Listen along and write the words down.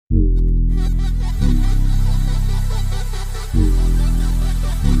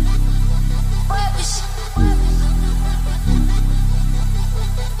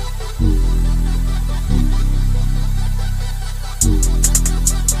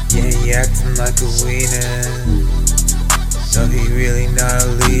Yeah, he acting like a wiener. No, he really not a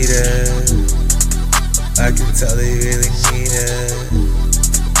leader. I can tell he really need her.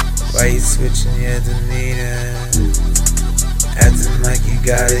 Why you switching your demeanor? Acting like you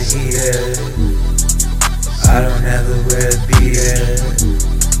got a heater. I don't ever wear a beater.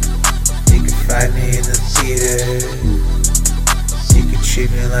 You can find me in the theater. You can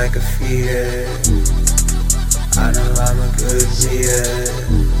treat me like a feeder. I know I'm a good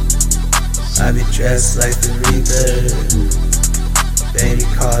reader. I be dressed like the Reaper. Baby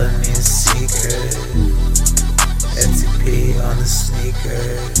calling me a seeker. FTP on the sneaker.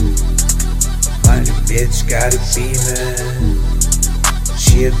 My new bitch got a beamer.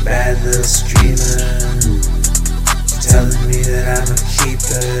 She a bad little streamer. She telling me that I'm a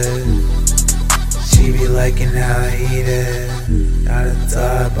keeper. She be liking how I eat her. Not a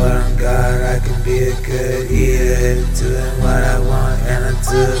dog, but on God, I can be a good eater. Doing what I want, and I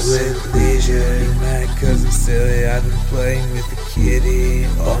do it with leisure. You mad cause I'm silly, I've been playing with the kitty.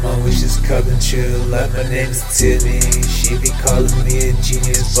 All my wishes coming true, like my name's Timmy. She be calling me a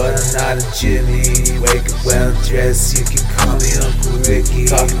genius, but I'm not a Jimmy. Wake up well dressed, you can call me Uncle Ricky.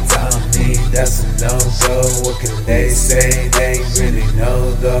 Talking down on me, that's a no-go. What can they say? They ain't really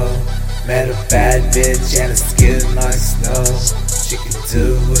know though. Met a bad bitch and her skin like snow. She can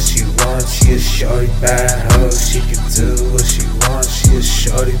do what she wants, she a shorty bad hoe. She can do what she wants, she a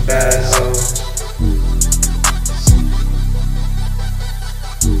shorty bad hoe.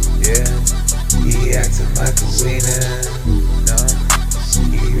 Yeah, he acting like a wiener. No,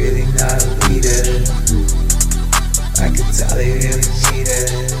 he really not a leader. I can tell he really need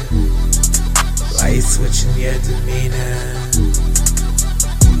it. Why you switching your demeanor?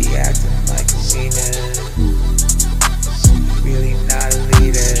 He acting like a wiener. He really not a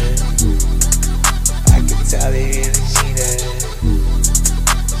leader. I can tell he really need it.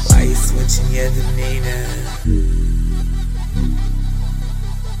 Why you switching your demeanor?